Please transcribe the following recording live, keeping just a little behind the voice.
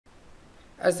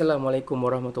Assalamualaikum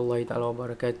warahmatullahi taala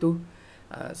wabarakatuh.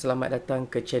 Selamat datang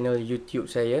ke channel YouTube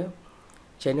saya.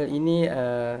 Channel ini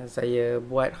saya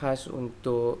buat khas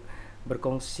untuk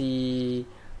berkongsi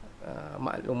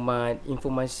maklumat,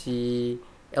 informasi,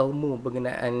 ilmu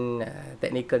berkenaan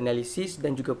technical analysis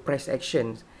dan juga price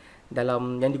action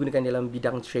yang digunakan dalam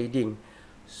bidang trading.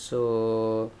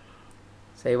 So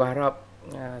saya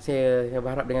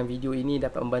berharap dengan video ini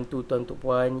dapat membantu tuan untuk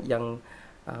puan yang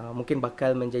mungkin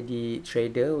bakal menjadi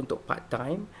trader untuk part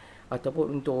time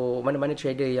ataupun untuk mana-mana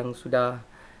trader yang sudah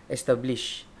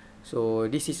established. So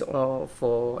this is all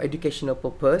for educational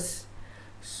purpose.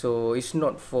 So it's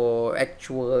not for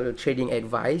actual trading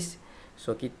advice.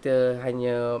 So kita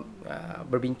hanya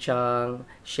berbincang,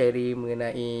 sharing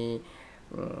mengenai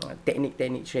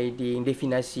teknik-teknik trading,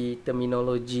 definisi,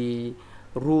 terminologi,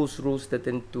 rules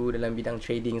tertentu dalam bidang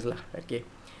trading lah. Okay.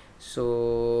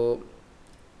 So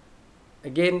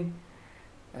again,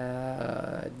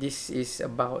 this is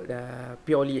about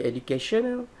purely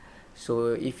educational.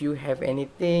 So if you have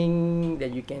anything,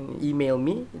 then you can email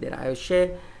me. Then I'll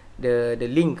share the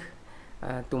link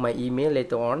to my email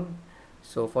later on.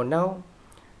 So for now,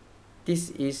 this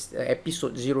is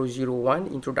episode 001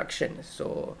 introduction.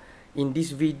 So in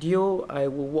this video, I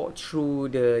will walk through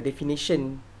the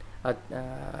definition,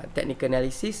 technical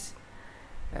analysis,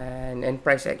 and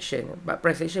price action. But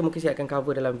price action mungkin saya akan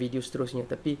cover dalam video seterusnya.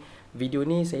 Tapi video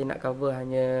ni saya nak cover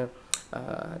hanya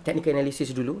technical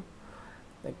analysis dulu.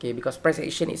 Okay, because price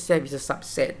action itself is a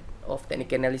subset of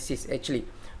technical analysis actually.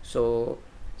 So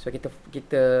kita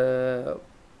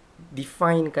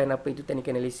definekan apa itu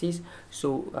technical analysis.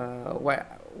 So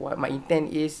what my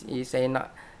intent is saya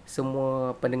nak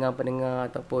semua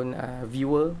pendengar-pendengar ataupun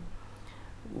viewer,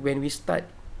 when we start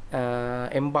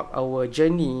embark our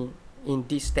journey in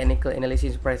this technical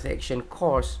analysis price action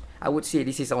course, I would say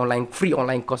this is free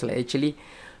online course lah actually.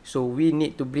 So we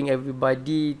need to bring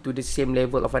everybody to the same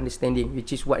level of understanding, which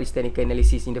is what is technical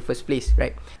analysis in the first place,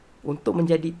 right? Untuk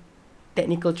menjadi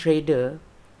technical trader,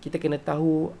 kita kena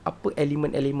tahu apa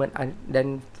elemen-elemen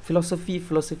dan filosofi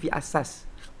asas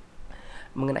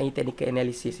mengenai technical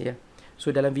analysis ya.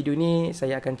 So dalam video ni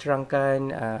saya akan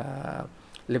terangkan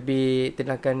lebih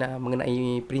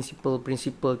mengenai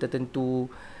prinsipal tertentu,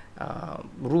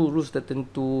 rules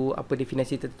tertentu, apa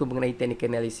definisi tertentu mengenai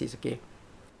technical analysis.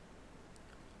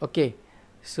 Okay,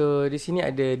 so di sini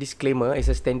ada disclaimer, it's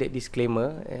a standard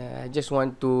disclaimer. I just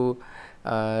want to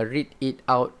read it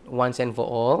out once and for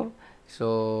all.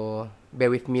 So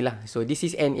bear with me lah. So this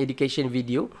is an education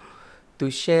video to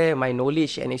share my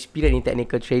knowledge and experience in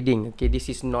technical trading. Okay, this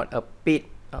is not a paid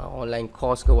online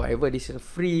course or whatever. This is a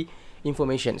free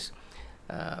informations,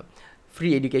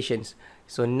 free educations.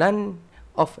 So none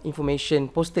of information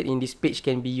posted in this page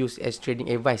can be used as trading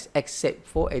advice except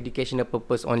for educational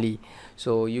purpose only.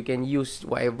 So you can use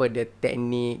whatever the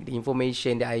technique, the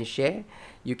information that I share.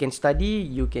 You can study,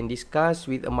 you can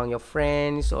discuss with among your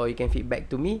friends, or you can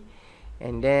feedback to me,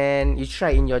 and then you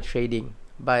try in your trading.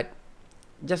 But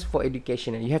just for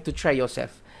education, you have to try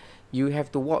yourself. You have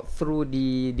to walk through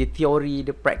the theory,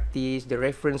 the practice, the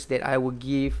reference that I will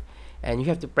give, and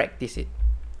you have to practice it.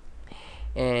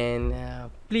 And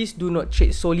please do not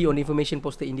trade solely on information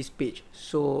posted in this page.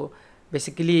 So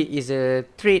basically is a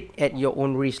trade at your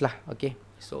own risk lah. Okay,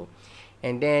 so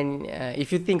and then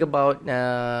if you think about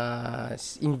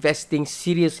investing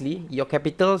seriously your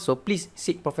capital, so please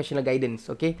seek professional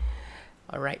guidance. Okay,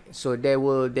 alright, so there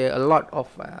are a lot of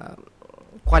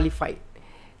qualified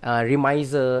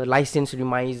remieser, licensed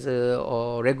remieser,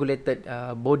 or regulated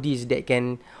bodies that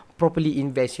can properly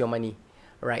invest your money.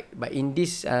 Right, but in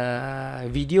this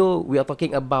video, we are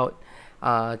talking about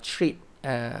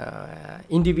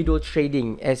individual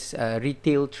trading as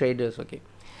retail traders. Okay,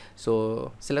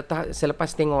 so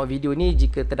selepas tengok video ni,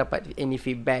 jika terdapat any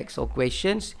feedbacks or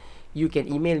questions, you can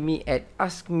email me at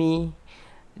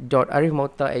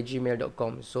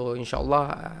ask.me.arifmauta@gmail.com. So insyaAllah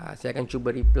saya akan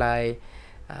cuba reply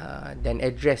dan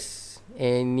address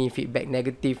any feedback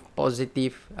negatif,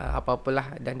 positif,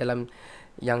 apa-apalah, dan dalam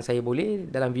yang saya boleh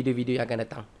dalam video-video yang akan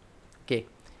datang. Okay,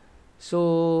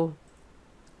 so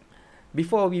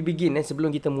before we begin, sebelum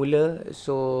kita mula,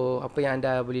 so apa yang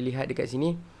anda boleh lihat dekat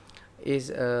sini is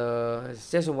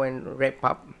just one wrap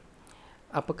up.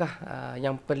 Apakah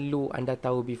yang perlu anda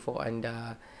tahu before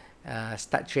anda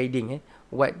start trading?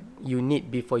 What you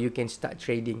need before you can start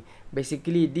trading.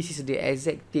 Basically, this is the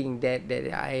exact thing that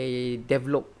I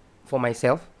developed for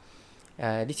myself.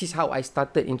 This is how I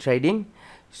started in trading.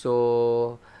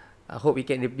 So I hope it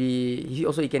can be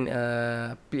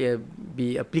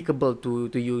applicable to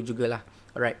you juga lah.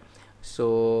 Alright. So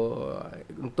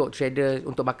untuk trader,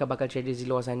 untuk bakal-bakal traders di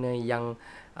luar sana yang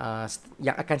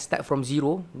akan start from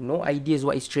zero, no ideas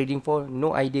what is trading for,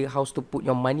 no idea how to put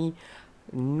your money,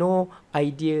 no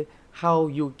idea how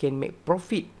you can make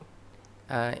profit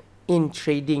in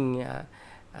trading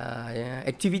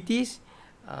activities,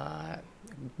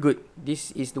 good.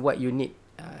 This is what you need.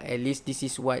 At least this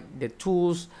is what the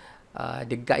tools,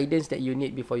 the guidance that you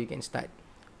need before you can start.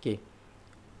 Okay.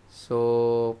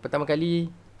 So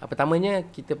pertamanya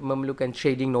kita memerlukan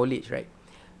trading knowledge, right?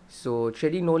 So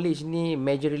trading knowledge ni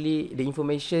majorly the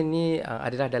information ni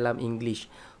adalah dalam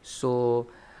English. So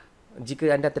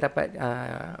jika anda terdapat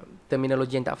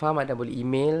terminologi yang tak faham, anda boleh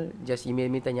email, just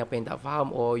email me tanya apa yang tak faham,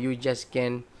 or you just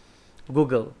can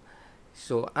Google.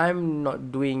 So I'm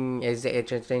not doing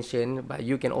exact translation, but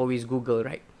you can always Google,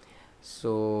 right?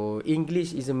 So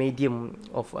English is a medium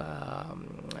of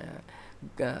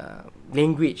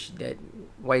language that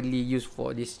widely used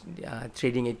for this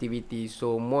trading activity.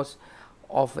 So most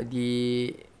of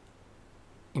the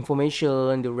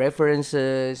information, the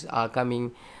references are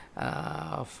coming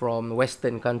from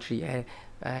Western country.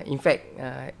 In fact,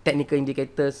 technical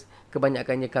indicators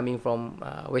kebanyakannya coming from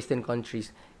Western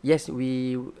countries. Yes,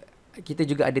 kita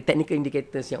juga ada technical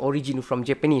indicators yang origin from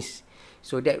Japanese.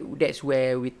 So that's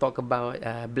where we talk about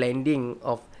blending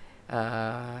of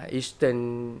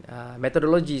Eastern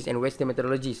methodologies and Western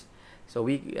methodologies. So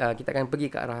kita akan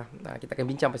pergi ke arah, kita akan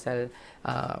bincang pasal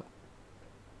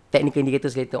technical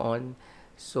indicators later on.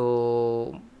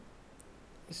 So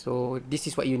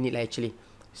this is what you need lah actually.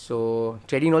 So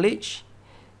trading knowledge,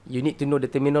 you need to know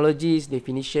the terminologies,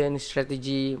 definition,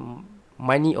 strategy,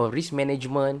 money or risk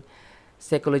management,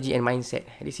 psychology and mindset.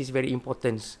 This is very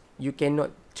important. You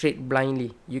cannot trade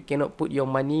blindly. You cannot put your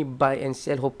money buy and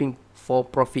sell hoping for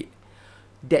profit.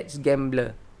 That's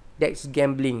gambler. That's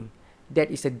gambling. That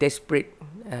is a desperate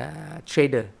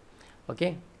trader.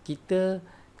 Okay, kita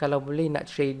kalau boleh nak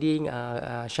trading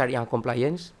syariah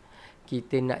compliance,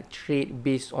 kita nak trade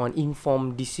based on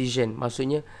informed decision.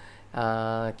 Maksudnya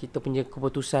kita punya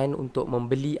keputusan untuk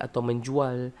membeli atau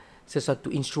menjual sesuatu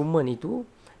instrumen itu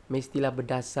mestilah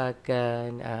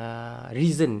berdasarkan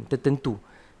reason tertentu.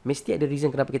 Mesti ada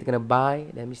reason kenapa kita kena buy,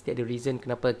 dan mesti ada reason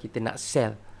kenapa kita nak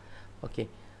sell. Okay,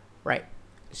 right.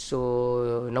 So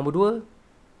nombor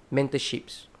 2,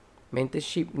 mentorships.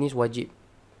 Mentorship ni wajib.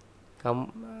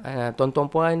 Tuan-tuan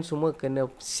puan semua kena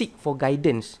seek for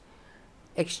guidance,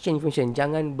 exchange information.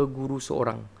 Jangan berguru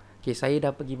seorang. Okay, saya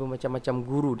dah pergi bermacam-macam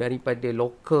guru, daripada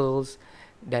locals,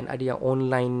 dan ada yang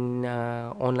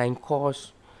online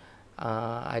course,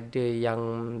 ada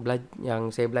yang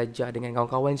saya belajar dengan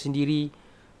kawan-kawan sendiri.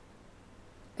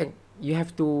 And you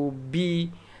have to be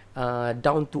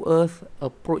down to earth,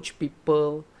 approach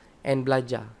people and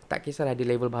belajar. Tak kisahlah dia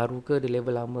level baru ke, dia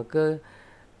level lama ke.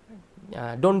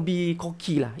 Don't be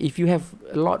cocky lah. If you have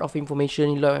a lot of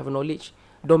information, a lot of knowledge,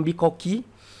 don't be cocky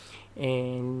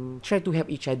and try to help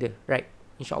each other, right?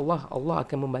 InsyaAllah Allah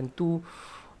akan membantu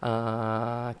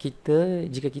kita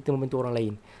jika kita membantu orang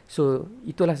lain. So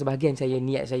itulah sebahagian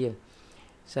niat saya.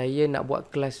 Saya nak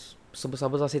buat kelas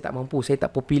sebesar-besar, saya tak mampu, saya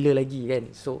tak popular lagi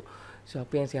kan. So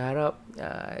apa yang saya harap,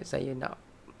 saya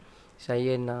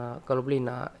nak kalau boleh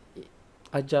nak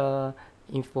ajar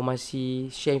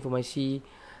informasi, share informasi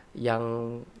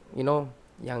yang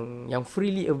yang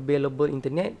freely available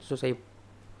internet. So saya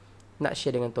nak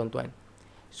share dengan tuan-tuan.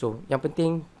 So yang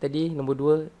penting tadi nombor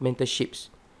 2,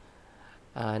 mentorships.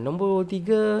 Nombor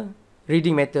 3,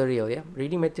 reading material ya.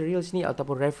 Reading materials ni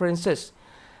ataupun references.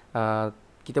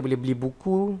 Kita boleh beli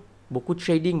buku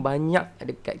trading banyak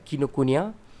dekat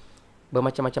Kinokuniya,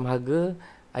 bermacam-macam harga.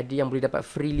 Ada yang boleh dapat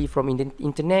freely from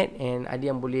internet, and ada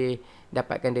yang boleh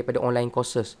dapatkan daripada online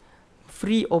courses.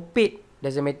 Free or paid,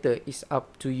 doesn't matter, it's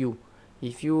up to you.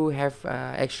 If you have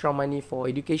extra money for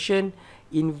education,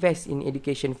 invest in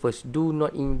education first. Do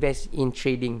not invest in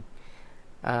trading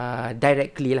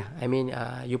directly lah. I mean,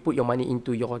 you put your money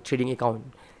into your trading account.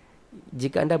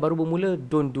 Jika anda baru bermula,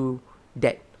 don't do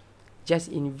that.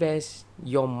 Just invest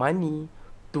your money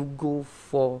to go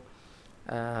for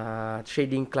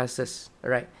trading classes,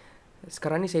 right?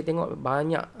 Sekarang ni saya tengok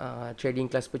banyak trading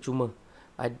class percuma.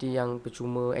 Ada yang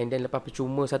percuma, and then lepas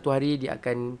percuma satu hari dia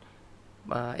akan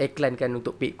iklankan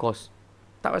untuk paid course.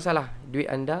 Tak masalah, duit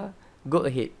anda, go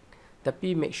ahead.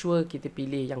 Tapi make sure kita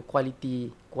pilih yang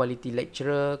quality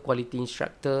lecturer, quality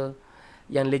instructor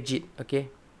yang legit, okay?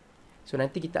 So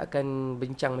nanti kita akan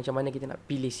bincang macam mana kita nak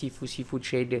pilih sifu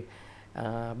trader.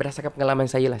 Berdasarkan pengalaman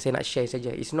saya lah, saya nak share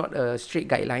saja. It's not a strict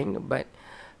guideline, but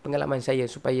pengalaman saya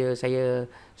supaya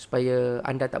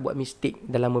anda tak buat mistake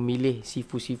dalam memilih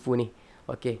sifu ni.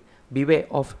 Okay, beware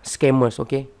of scammers.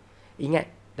 Okay, ingat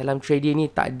Dalam trading ni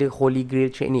tak ada holy grail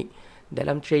technique.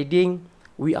 Dalam trading,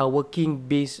 we are working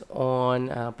based on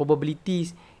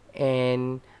probabilities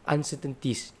and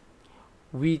uncertainties.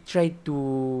 We try to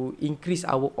increase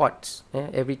our odds.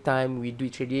 Every time we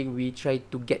do trading, we try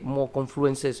to get more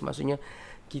confluences. Maksudnya,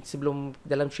 sebelum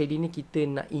dalam trading ni, kita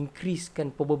nak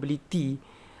increasekan probability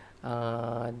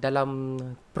dalam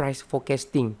price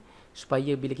forecasting.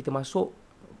 Supaya bila kita masuk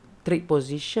trade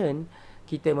position,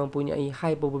 kita mempunyai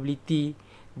high probability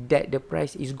that the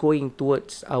price is going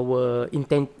towards our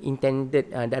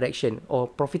intended direction or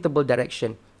profitable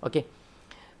direction. Okay.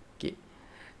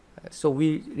 So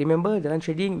we remember dalam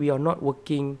trading we are not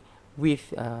working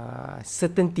with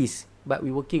certainties, but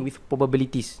we working with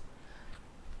probabilities.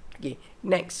 Okay.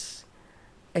 Next,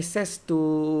 access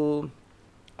to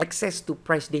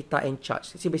price data and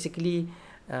charts. So basically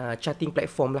charting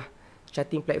platform lah.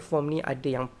 Charting platform ni ada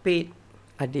yang paid,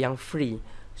 ada yang free.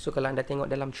 So kalau anda tengok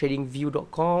dalam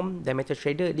TradingView.com dan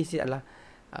Metatrader, this adalah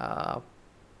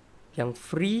yang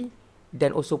free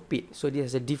dan also paid. So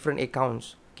this has a different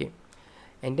accounts. Okay.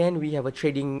 And then we have a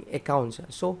trading accounts.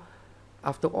 So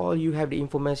after all, you have the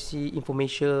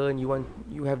information,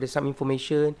 you have some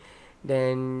information,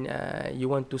 then you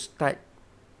want to start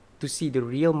to see the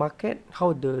real market,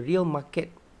 how the real market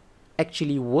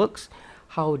actually works,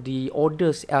 how the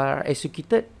orders are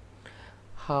executed,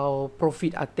 how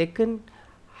profit are taken,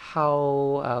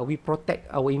 how we protect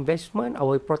our investment, how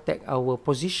we protect our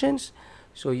positions.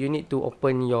 So you need to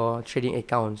open your trading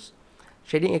accounts.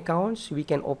 Trading accounts we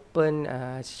can open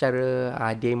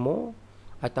secara demo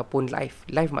ataupun live.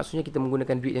 Live maksudnya kita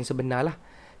menggunakan duit yang sebenar lah.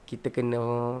 Kita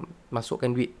kena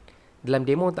masukkan duit. Dalam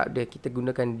demo tak ada, kita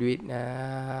gunakan duit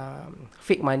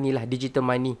fake money lah, digital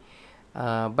money.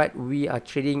 But we are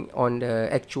trading on the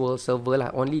actual server lah.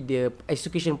 Only the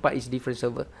execution part is different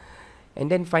server.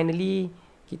 And then finally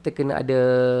kita kena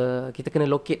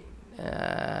locate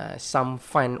some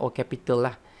fund or capital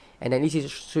lah. And then this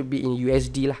should be in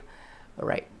USD lah.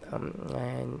 Alright.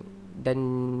 Dan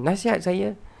nasihat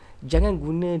saya, jangan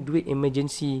guna duit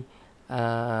emergency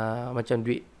macam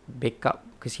duit backup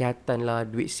kesihatan lah,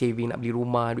 duit saving nak beli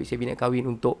rumah, duit saving nak kahwin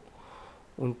untuk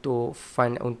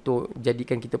fund, untuk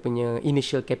jadikan kita punya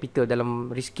initial capital dalam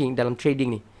risking, dalam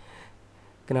trading ni.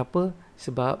 Kenapa?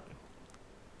 Sebab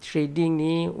trading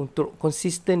ni untuk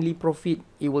consistently profit,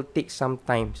 it will take some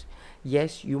times.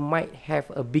 Yes, you might have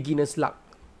a beginner's luck.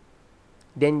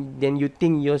 Then you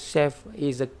think yourself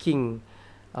is a king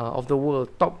of the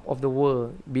world, top of the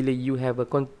world, bila you have a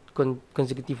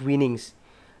consecutive winnings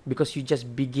because you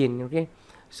just begin. Okay,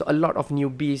 so a lot of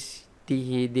newbies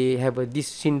they have this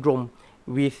syndrome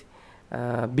with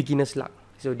beginner's luck.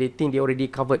 So they think they already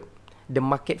covered. The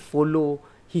market follow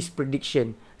his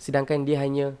prediction, sedangkan dia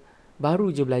hanya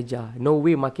baru je belajar. No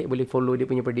way market boleh follow dia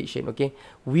punya prediction. Okay,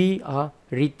 we are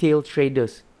retail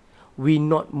traders. We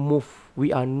not move.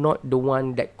 We are not the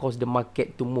one that cause the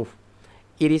market to move.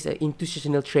 It is a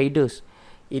institutional traders.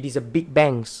 It is a big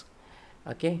banks,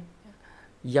 okay,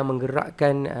 yang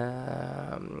menggerakkan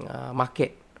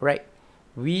market, right?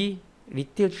 We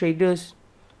retail traders,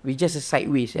 we just a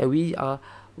sideways. We are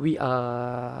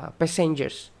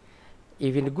passengers.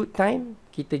 If in a good time,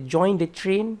 kita join the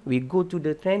train, we go to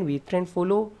the train, we trend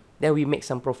follow, then we make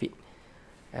some profit.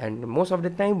 And most of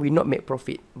the time, we not make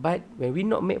profit. But when we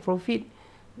not make profit,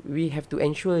 we have to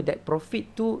ensure that profit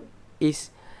too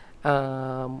is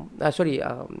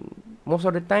most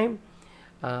of the time,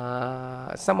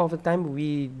 some of the time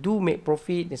we do make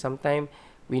profit, and sometimes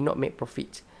we not make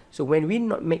profit. So when we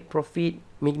not make profit,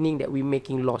 meaning that we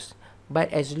making loss.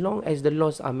 But as long as the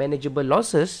loss are manageable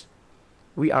losses,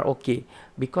 we are okay,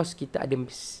 because kita ada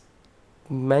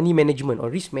money management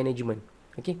or risk management.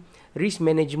 Okay, risk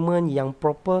management yang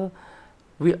proper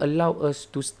will allow us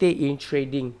to stay in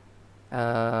trading,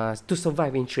 to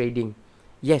survive in trading.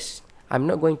 Yes, I'm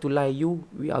not going to lie you,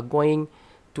 we are going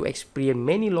to experience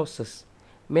many losses,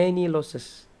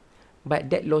 but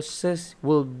that losses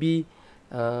will be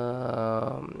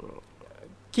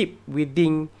keep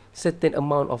within certain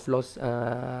amount of loss,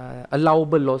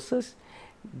 allowable losses,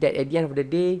 that at the end of the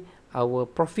day our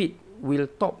profit will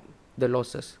top the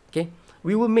losses. Okay,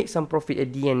 we will make some profit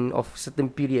at the end of certain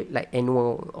period, like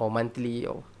annual or monthly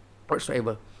or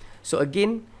whatsoever. So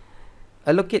again,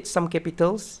 allocate some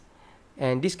capitals,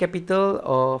 and this capital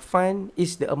or fund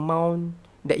is the amount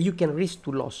that you can risk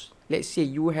to loss. Let's say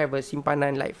you have a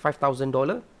simpanan like $5,000,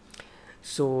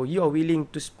 so you are willing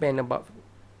to spend about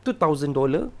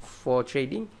 $2,000 for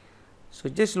trading. So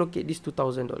just locate this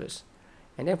 $2,000,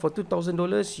 and then for $2,000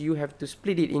 you have to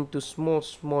split it into small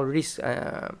risks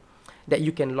that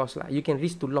you can lose lah. You can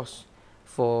risk to loss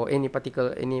for any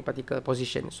particular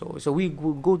position. So we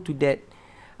go to that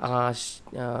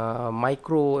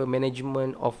micro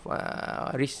management of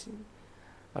risk.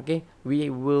 Okay, we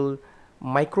will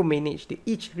micromanage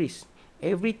each risk.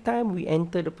 Every time we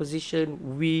enter the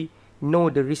position, we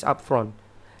know the risk upfront.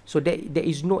 So there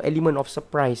is no element of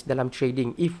surprise dalam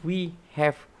trading if we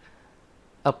have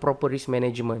a proper risk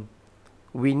management.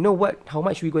 We know how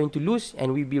much we're going to lose,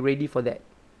 and we be ready for that.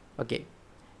 Okay,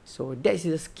 so that's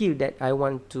the skill that I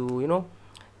want to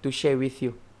to share with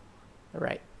you.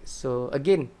 Alright, so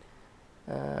again,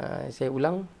 saya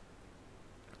ulang.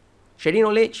 Trading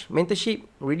knowledge, mentorship,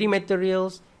 reading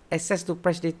materials, access to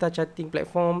price data charting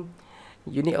platform.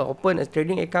 You need to open a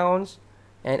trading accounts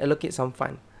and allocate some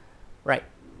fund. Right.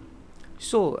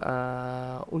 So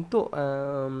untuk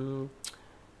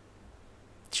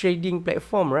trading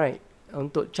platform, right?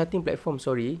 Untuk charting platform,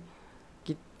 sorry,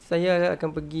 saya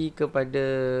akan pergi kepada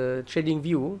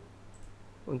TradingView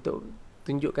untuk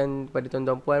tunjukkan kepada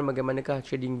tuan-tuan puan bagaimanakah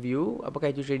TradingView.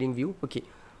 Apakah itu TradingView? Okey.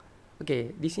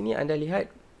 Okey, di sini anda lihat,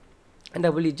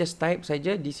 anda boleh just type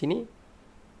saja di sini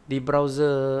di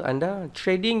browser anda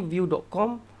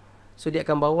tradingview.com. So dia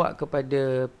akan bawa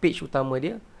kepada page utama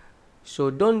dia.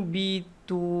 So don't be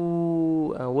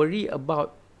too worry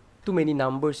about too many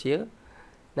numbers here.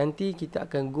 Nanti kita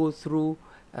akan go through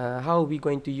how we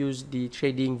going to use the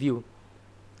TradingView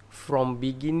from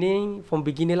beginner,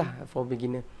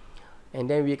 and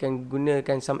then we can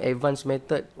gunakan some advanced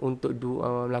method untuk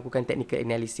melakukan technical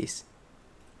analysis.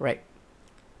 Right.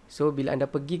 So bila anda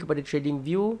pergi kepada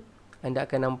TradingView, anda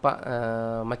akan nampak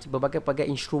macam berbagai-bagai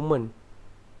instrumen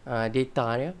data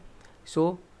ya.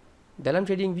 So dalam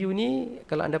TradingView ni,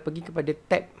 kalau anda pergi kepada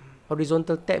tab,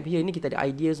 horizontal tab here ni, kita ada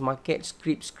ideas, market,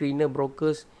 script, screener,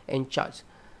 brokers and charts.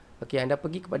 Okay, anda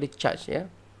pergi kepada charts ya.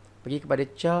 Pergi kepada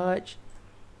charts,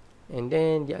 and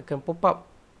then dia akan pop up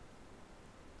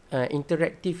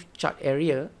interactive chart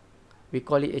area. We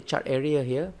call it a chart area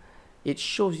here. It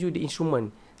shows you the instrument.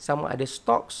 Sama ada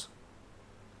stocks,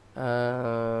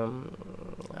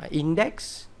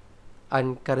 index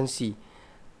and currency.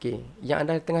 Okay, yang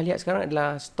anda tengah lihat sekarang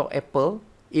adalah stok Apple,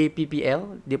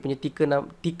 APPL. Dia punya ticker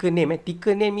name.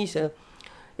 Ticker name is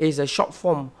a short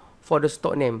form for the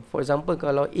stock name. For example,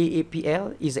 kalau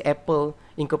AAPL is Apple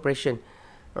Incorporation,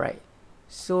 right?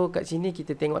 So kat sini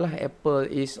kita tengoklah Apple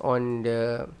is on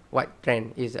the what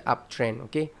trend? Is the uptrend.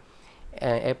 Okay,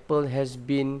 Apple has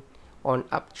been on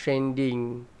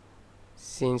uptrending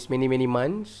since many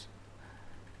months.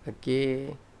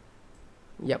 Okay,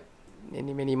 yep,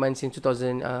 many months since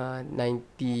 2019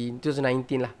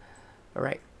 lah.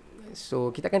 Alright,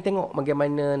 so kita akan tengok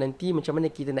bagaimana nanti, macam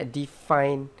mana kita nak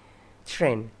define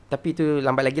trend. Tapi itu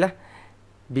lambat lagi lah.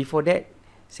 Before that,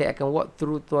 saya akan walk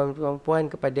through tuan-tuan puan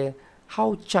kepada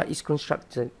how chart is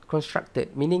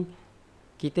constructed. Meaning,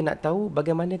 kita nak tahu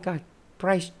bagaimanakah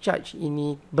price chart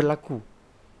ini berlaku.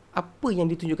 Apa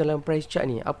yang ditunjukkan dalam price chart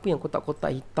ni? Apa yang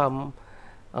kotak-kotak hitam,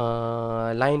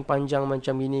 line panjang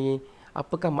macam ini?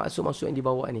 Apakah maksud-maksud yang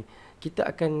dibawa ni? Kita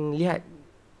akan lihat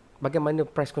bagaimana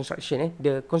price construction,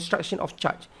 the construction of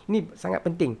chart. Ini sangat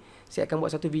penting. Saya akan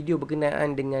buat satu video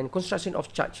berkenaan dengan construction of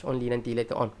chart only nanti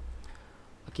later on.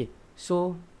 Okay,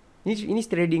 so ini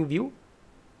TradingView.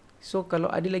 So kalau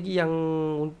ada lagi yang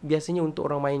biasanya untuk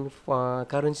orang main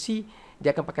currency,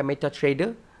 dia akan pakai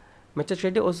Metatrader.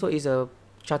 Metatrader also is a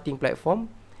charting platform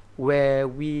where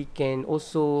we can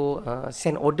also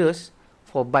send orders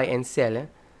for buy and sell.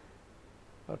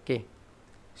 Okay,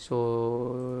 so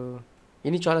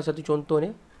ini salah satu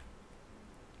contohnya.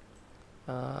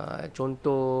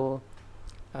 Contoh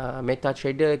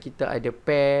Metatrader, kita ada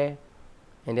pair,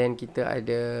 and then kita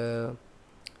ada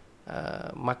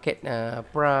market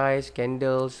price,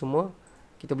 candle, semua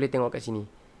kita boleh tengok kat sini.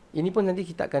 Ini pun nanti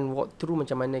kita akan walk through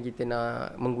macam mana kita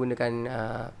nak menggunakan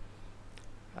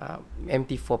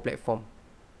MT4 platform.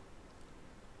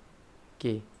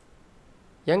 Okay,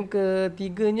 yang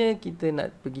ketiganya kita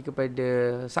nak pergi kepada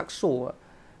Saxo.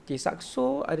 Okay,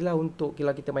 Saxo adalah untuk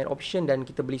kalau kita main option dan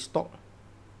kita beli stok.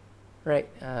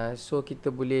 Right, so kita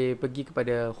boleh pergi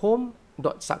kepada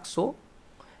home.saxo,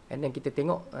 and then kita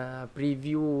tengok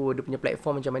preview dia punya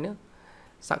platform macam mana.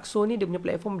 Saxo ni dia punya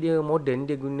platform, dia modern,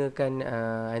 dia gunakan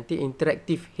nanti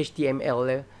interactive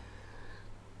HTML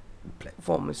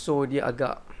platform, so dia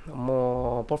agak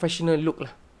more professional look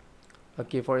lah.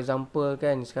 Okay, for example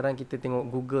kan, sekarang kita tengok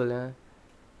Google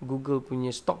Google punya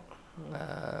stock,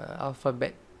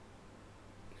 Alphabet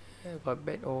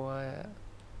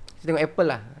kita tengok Apple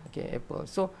lah. Okay, Apple.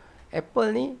 So Apple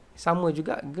ni sama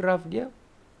juga graf dia.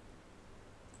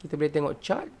 Kita boleh tengok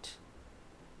chart.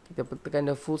 Kita tekan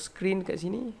the full screen kat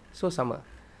sini. So sama.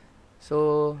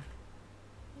 So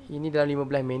ini dalam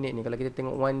 15 minit ni. Kalau kita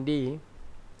tengok one day,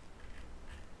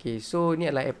 Okay, so ni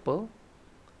adalah Apple.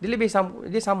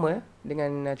 Dia sama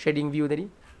dengan TradingView tadi.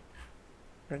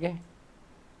 Okay.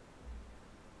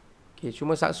 Okay,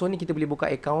 cuma Saxo ni kita boleh buka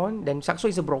account, dan Saxo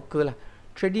is a broker lah.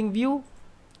 TradingView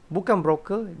bukan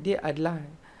broker, dia adalah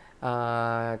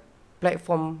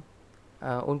platform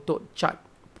untuk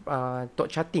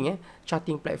charting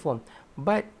platform.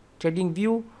 But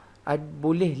TradingView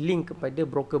boleh link kepada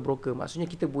broker-broker. Maksudnya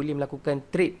kita boleh melakukan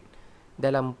trade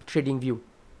dalam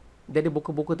TradingView. Dia ada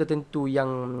broker-broker tertentu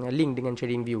yang link dengan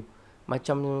TradingView.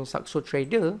 Macam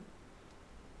SaxoTrader,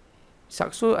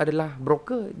 Saxo adalah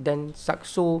broker, dan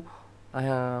Saxo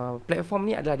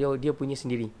platform ni adalah dia punya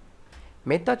sendiri.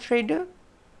 Metatrader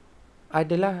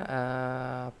adalah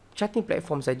charting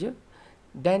platform saja,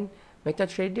 dan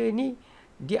Metatrader ni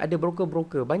dia ada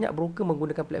broker-broker. Banyak broker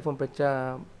menggunakan platform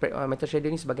Metatrader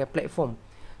ni sebagai platform.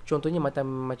 Contohnya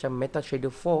macam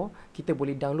Metatrader 4, kita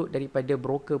boleh download daripada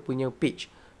broker punya page.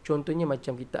 Contohnya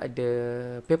macam kita ada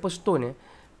Pepperstone.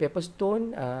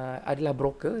 Pepperstone adalah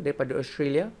broker daripada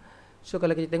Australia. So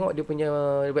kalau kita tengok dia punya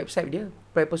website dia,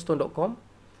 pepperstone.com,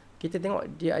 kita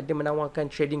tengok dia ada menawarkan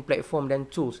trading platform dan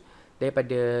tools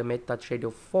daripada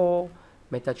Metatrader 4,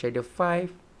 Metatrader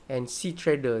 5 and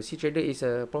SaxoTrader. SaxoTrader is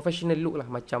a professional look lah,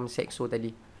 macam Saxo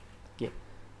tadi. Okay.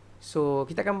 So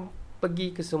kita akan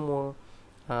pergi ke semua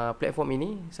platform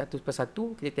ini satu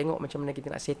persatu. Kita tengok macam mana kita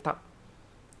nak set up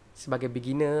sebagai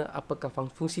beginner, apakah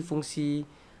fungsi-fungsi,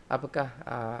 apakah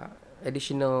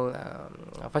additional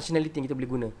functionality yang kita boleh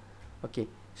guna. Okay,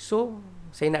 so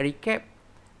saya nak recap.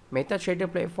 Metatrader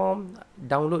platform,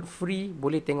 download free,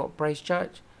 boleh tengok price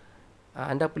chart.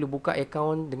 Anda perlu buka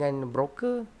account dengan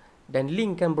broker dan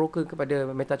linkkan broker kepada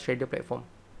Metatrader platform.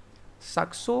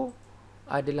 Saxo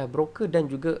adalah broker dan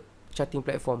juga charting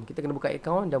platform. Kita kena buka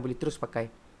account dan boleh terus pakai.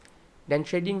 Dan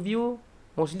TradingView,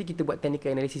 mostly kita buat technical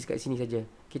analysis kat sini saja.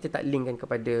 Kita tak linkkan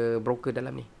kepada broker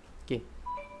dalam ni. Okay.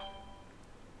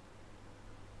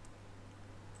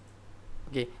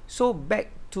 Okay, so back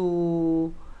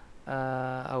to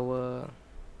our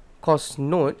course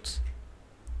notes.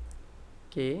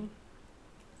 Okay.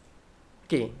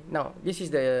 Okay, now this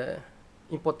is the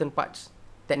important parts,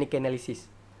 technical analysis.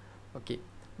 Okay,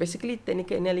 basically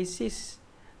technical analysis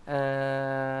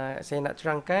saya nak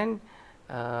terangkan,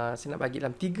 saya nak bagi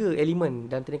dalam 3 elemen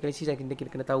dalam technical analysis yang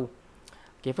kita kena tahu.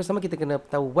 Okay, first kita kena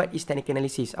tahu what is technical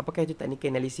analysis, apakah itu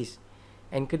technical analysis.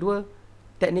 And kedua,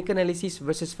 technical analysis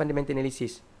versus fundamental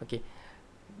analysis. Okay,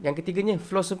 yang ketiganya,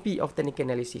 philosophy of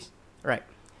technical analysis. Right,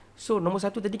 so nombor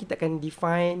 1 tadi kita akan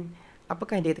define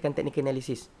apakah yang dikatakan technical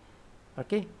analysis.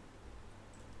 Okay,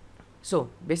 so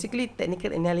basically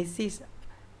technical analysis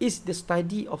is the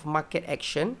study of market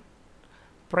action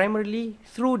primarily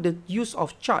through the use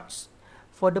of charts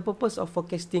for the purpose of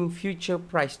forecasting future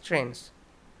price trends.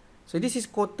 So this is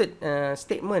quoted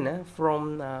statement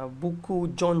from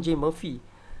buku John J. Murphy,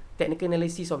 Technical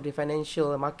Analysis of the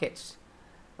Financial Markets.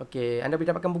 Okay, anda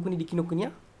boleh dapatkan buku ni di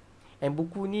Kinokuniya. And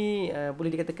buku ni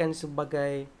boleh dikatakan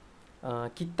sebagai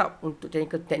kitab untuk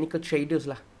technical traders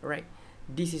lah, right?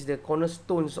 This is the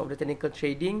cornerstones of the technical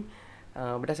trading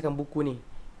berdasarkan buku ni.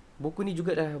 Buku ni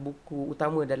juga adalah buku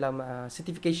utama dalam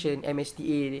certification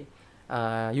MSTA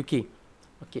UK.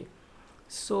 Okay,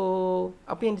 so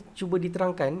apa yang cuba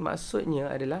diterangkan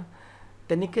maksudnya adalah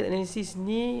technical analysis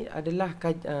ni adalah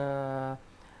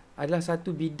adalah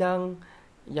satu bidang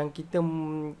yang kita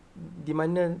di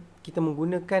mana kita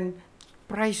menggunakan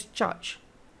price chart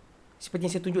seperti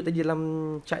yang saya tunjuk tadi dalam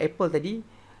chart Apple tadi,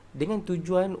 dengan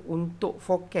tujuan untuk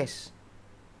forecast,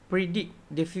 predict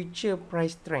the future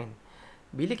price trend.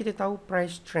 Bila kita tahu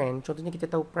price trend, contohnya kita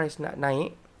tahu price nak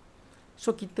naik,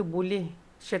 so kita boleh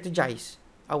strategize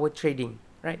our trading,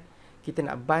 right? Kita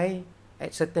nak buy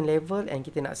at certain level and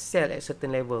kita nak sell at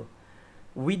certain level.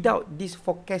 Without this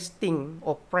forecasting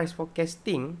or price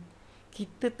forecasting,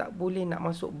 kita tak boleh nak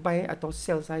masuk buy atau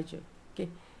sell saja. Okay,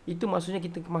 itu maksudnya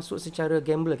kita masuk secara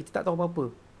gambler, kita tak tahu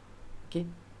apa-apa. Okay,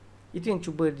 itu yang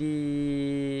cuba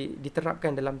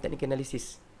diterapkan dalam technical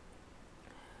analysis.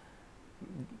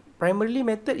 Primarily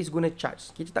method is guna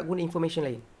charts. Kita tak guna information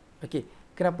lain. Okay,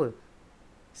 kenapa?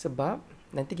 Sebab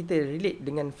nanti kita relate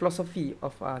dengan philosophy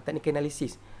of technical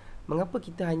analysis. Mengapa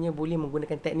kita hanya boleh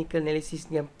menggunakan technical analysis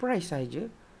dengan price saja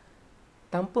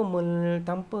tanpa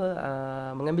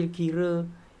mengambil kira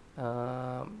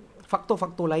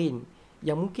faktor-faktor lain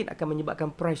yang mungkin akan menyebabkan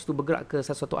price tu bergerak ke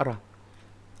sesuatu arah.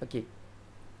 Okay.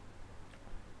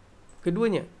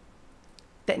 Keduanya,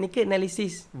 technical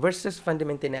analysis versus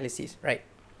fundamental analysis, right?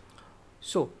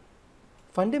 So,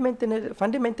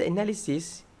 fundamental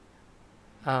analysis,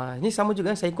 ini sama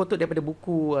juga, saya quote daripada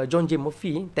buku John J.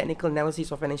 Murphy, Technical Analysis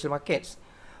of Financial Markets.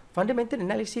 Fundamental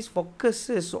analysis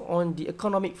focuses on the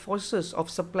economic forces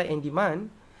of supply and demand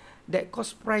that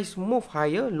cause price move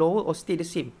higher, lower, or stay the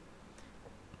same.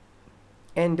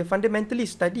 And the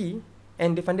fundamentalist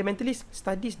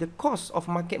studies the cause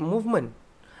of market movement,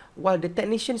 while the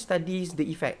technician studies the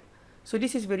effect. So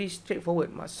this is very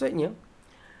straightforward. Maksudnya,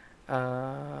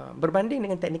 berbanding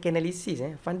dengan technical analysis,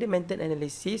 fundamental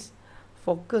analysis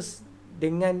fokus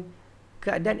dengan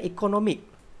keadaan ekonomik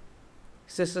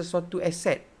sesuatu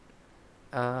aset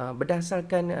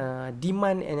berdasarkan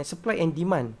demand and supply and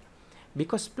demand.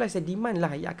 Because supply and demand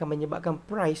lah yang akan menyebabkan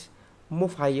price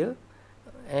move higher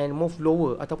and move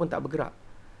lower ataupun tak bergerak.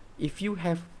 If you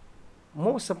have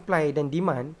more supply than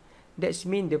demand, that's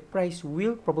mean the price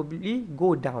will probably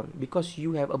go down because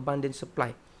you have abundant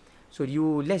supply. So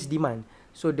you less demand,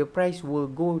 so the price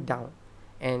will go down.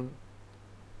 And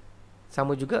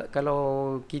sama juga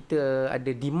kalau kita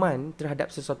ada demand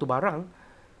terhadap sesuatu barang,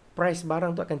 price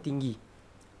barang tu akan tinggi.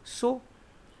 So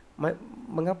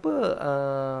mengapa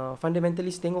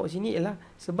fundamentalist tengok sini ialah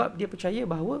sebab dia percaya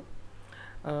bahawa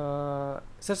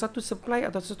sesuatu supply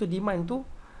atau sesuatu demand tu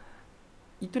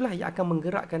itulah yang akan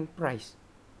menggerakkan price.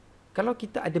 Kalau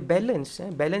kita ada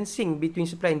balancing between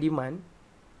supply and demand,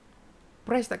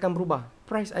 price tak akan berubah.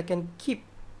 Price akan keep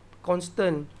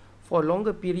constant for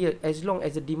longer period as long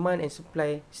as the demand and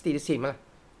supply stay the same lah.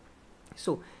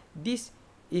 So this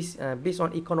is based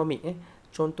on economic.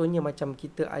 Contohnya macam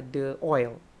kita ada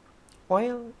oil.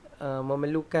 Oil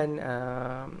memerlukan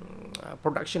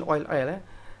production oil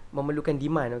memerlukan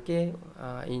demand, okay.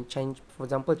 In China, for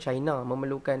example, China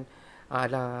memerlukan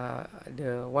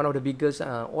one of the biggest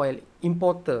oil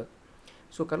importer.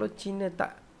 So kalau China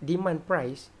tak demand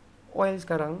price, oil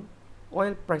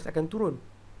price akan turun.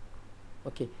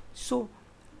 Okay, so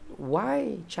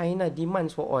why China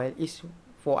demands for oil is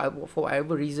for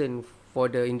whatever reason, for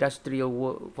the industrial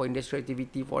work, for industrial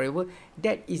activity, forever.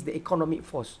 That is the economic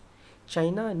force.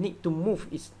 China need to move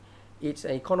its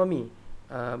economy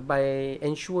by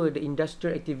ensure the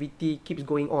industrial activity keeps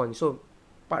going on. So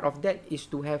part of that is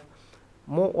to have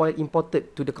more oil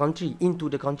imported to the country, into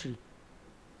the country.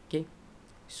 Okay,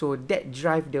 so that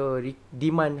drive the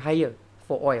demand higher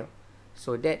for oil.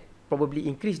 So that probably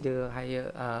increase the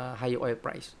higher oil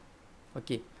price.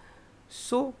 Okay,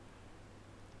 so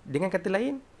dengan kata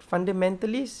lain,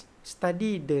 fundamentalists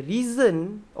study the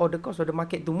reason or the cause of the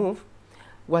market to move,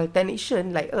 while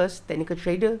technician like us, technical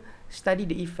trader, study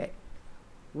the effect.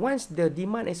 Once the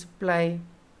demand and supply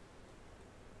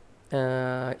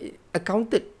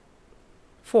accounted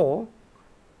for,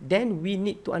 then we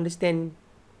need to understand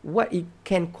what it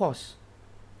can cause.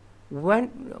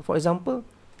 For example,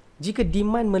 jika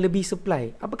demand melebihi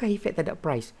supply, apakah efek terhadap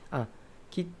price?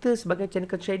 Kita sebagai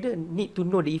technical trader need to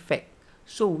know the effect,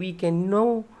 so we can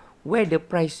know where the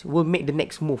price will make the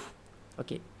next move.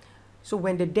 Okay, so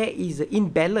when there is an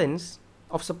imbalance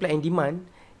of supply and demand,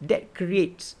 that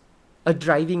creates a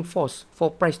driving force for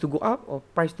price to go up or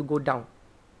price to go down.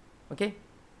 Okay,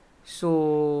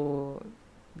 so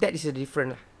that is a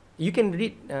different. You can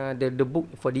read the book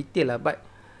for detail lah, but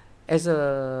as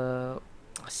a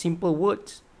simple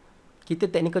words, kita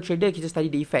technical trader, kita study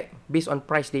the effect based on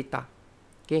price data.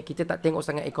 Okay, kita tak tengok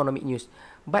sangat economic news,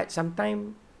 but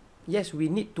sometimes yes, we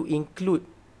need to include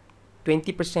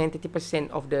 20%,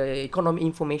 30% of the economic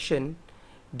information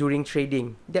during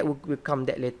trading. That will come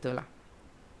that later lah.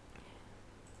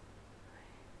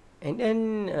 And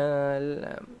then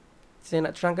saya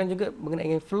nak terangkan juga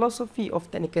mengenai philosophy of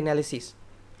technical analysis.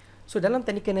 So dalam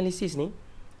technical analysis ni,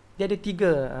 dia ada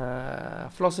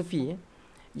 3 philosophy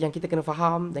yang kita kena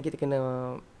faham dan kita kena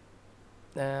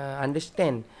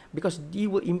understand, because they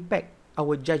will impact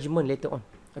our judgement later on.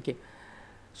 Okay,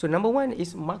 so number 1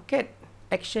 is market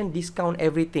action discount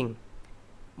everything.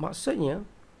 Maksudnya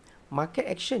market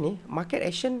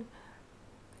action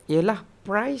ialah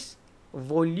price,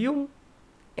 volume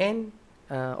and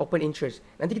open interest.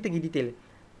 Nanti kita pergi detail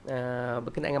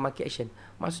berkenaan dengan market action.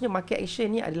 Maksudnya market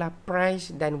action ni adalah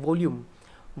price dan volume.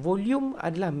 Volume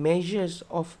adalah measures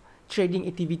of trading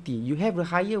activity. You have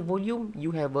a higher volume,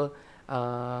 you have a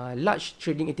large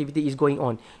trading activity is going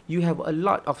on. You have a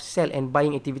lot of sell and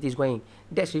buying activities going.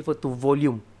 That's referred to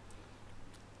volume.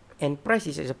 And price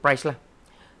is as a price lah.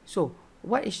 So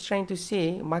what is trying to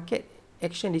say, market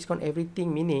action discount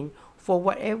everything, meaning for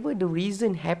whatever the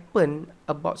reason happen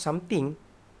about something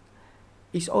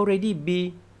is already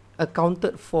be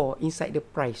accounted for inside the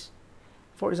price.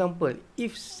 For example,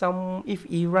 if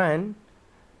Iran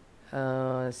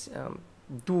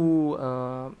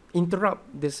interrupt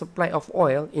the supply of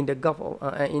oil in the Gulf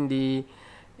in the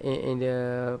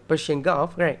Persian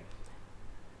Gulf, right?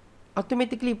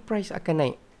 Automatically price akan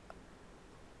naik.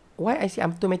 why I say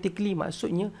automatically,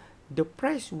 maksudnya the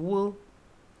price will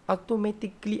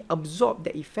automatically absorb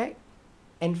the effect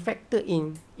and factor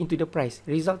into the price.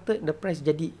 Resulted the price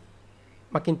jadi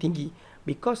makin tinggi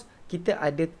because kita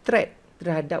ada threat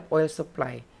terhadap oil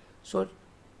supply. So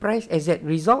price as that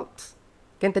results,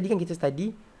 kan tadi kan kita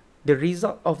study the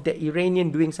result of the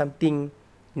Iranian doing something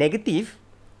negative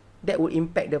that will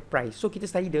impact the price. So kita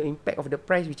study the impact of the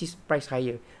price, which is price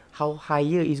higher. How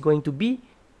higher is going to be,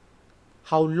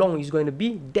 how long is going to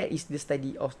be, that is the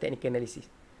study of technical analysis.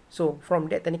 So from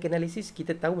that technical analysis,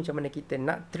 kita tahu macam mana kita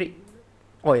nak trade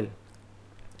oil.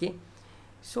 Okay.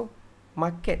 So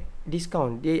market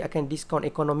discount, dia akan discount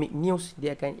economic news,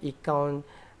 dia akan account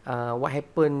what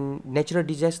happen, natural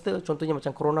disaster, contohnya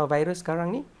macam coronavirus sekarang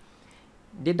ni,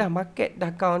 dia dah market dah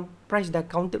count, price dah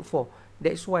counted for.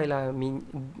 That's why lah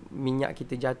minyak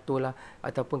kita jatuh lah,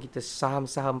 ataupun kita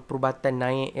saham-saham perubatan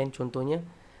naik kan contohnya,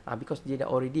 because dia dah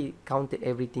already counted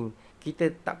everything.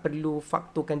 Kita tak perlu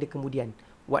faktorkan dia kemudian.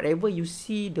 Whatever you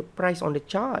see the price on the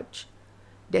chart,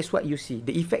 that's what you see.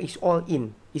 The effect is all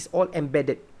in, is all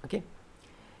embedded. Okay.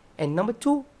 And number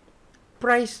 2,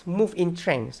 price move in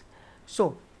trends.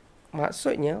 So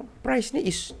maksudnya price ni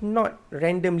is not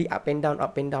randomly up and down,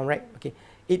 right? Okay.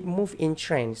 It move in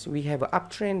trends. We have a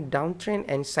uptrend, downtrend,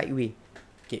 and sideways.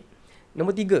 Okay.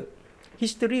 Number 3,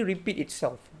 history repeat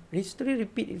itself. History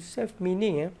repeat itself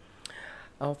meaning,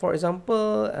 for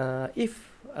example, if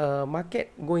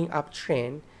market going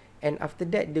uptrend and after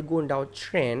that they go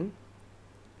downtrend,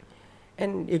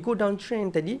 and they go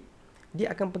downtrend tadi,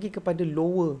 dia akan pergi kepada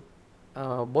lower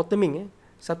bottoming,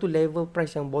 satu level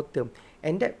price yang bottom,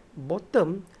 and that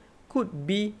bottom could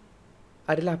be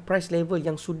adalah price level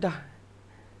yang sudah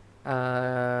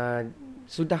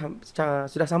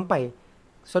sampai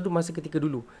suatu masa ketika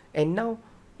dulu, and now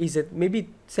is it maybe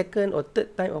second or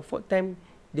third time or fourth time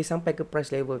dia sampai ke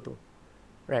price level tu,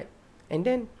 right? And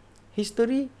then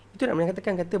history itu nak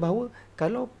mengatakan kata bahawa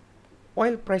kalau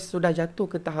oil price sudah jatuh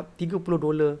ke tahap $30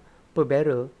 per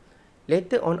barrel,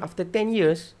 later on after 10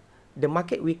 years the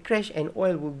market will crash and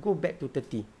oil will go back to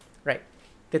 30, right?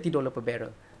 $30 per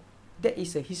barrel. That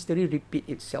is a history repeat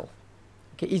itself.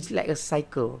 Okay, it's like a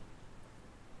cycle.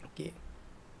 Okay.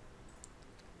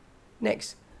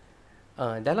 Next,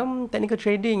 dalam technical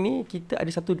trading ni kita ada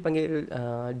satu dipanggil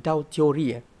Dow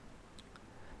theory.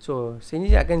 So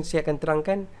saya akan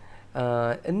terangkan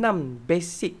 6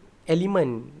 basic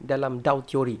elemen dalam Dow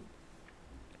theory.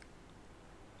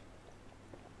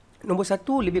 Nombor 1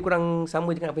 lebih kurang sama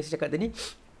dengan apa yang saya cakap tadi.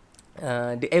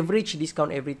 The average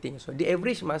discount everything. So the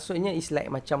average maksudnya is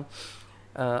like macam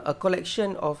a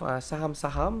collection of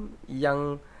saham-saham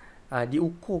yang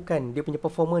diukurkan dia punya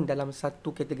performance dalam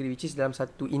satu kategori, which is dalam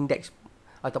satu index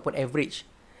ataupun average.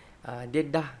 Dia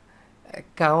dah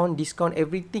count, discount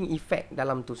everything effect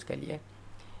dalam tu sekali.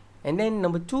 And then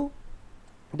number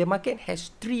 2, the market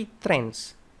has 3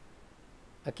 trends.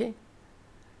 Okay.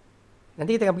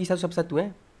 Nanti kita akan pergi satu-satu.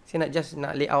 Saya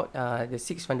nak lay out the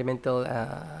 6 fundamental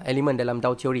element dalam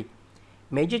Dow theory.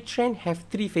 Major trend have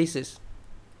 3 phases.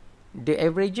 The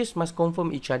averages must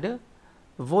confirm each other.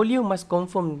 Volume must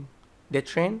confirm the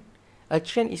trend. A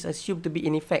trend is assumed to be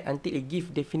in effect until it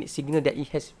give definite signal that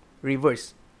it has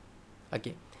reversed.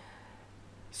 Okay.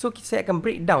 So saya akan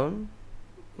break down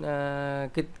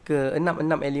ke 6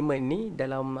 elemen ni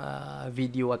dalam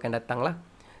video akan datang lah.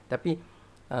 Tapi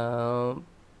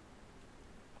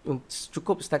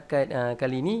cukup setakat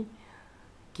kali ni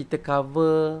kita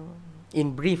cover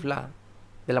in brief lah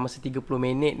dalam masa 30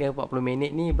 minit ke 40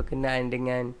 minit ni berkenaan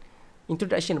dengan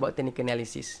introduction about technical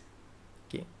analysis.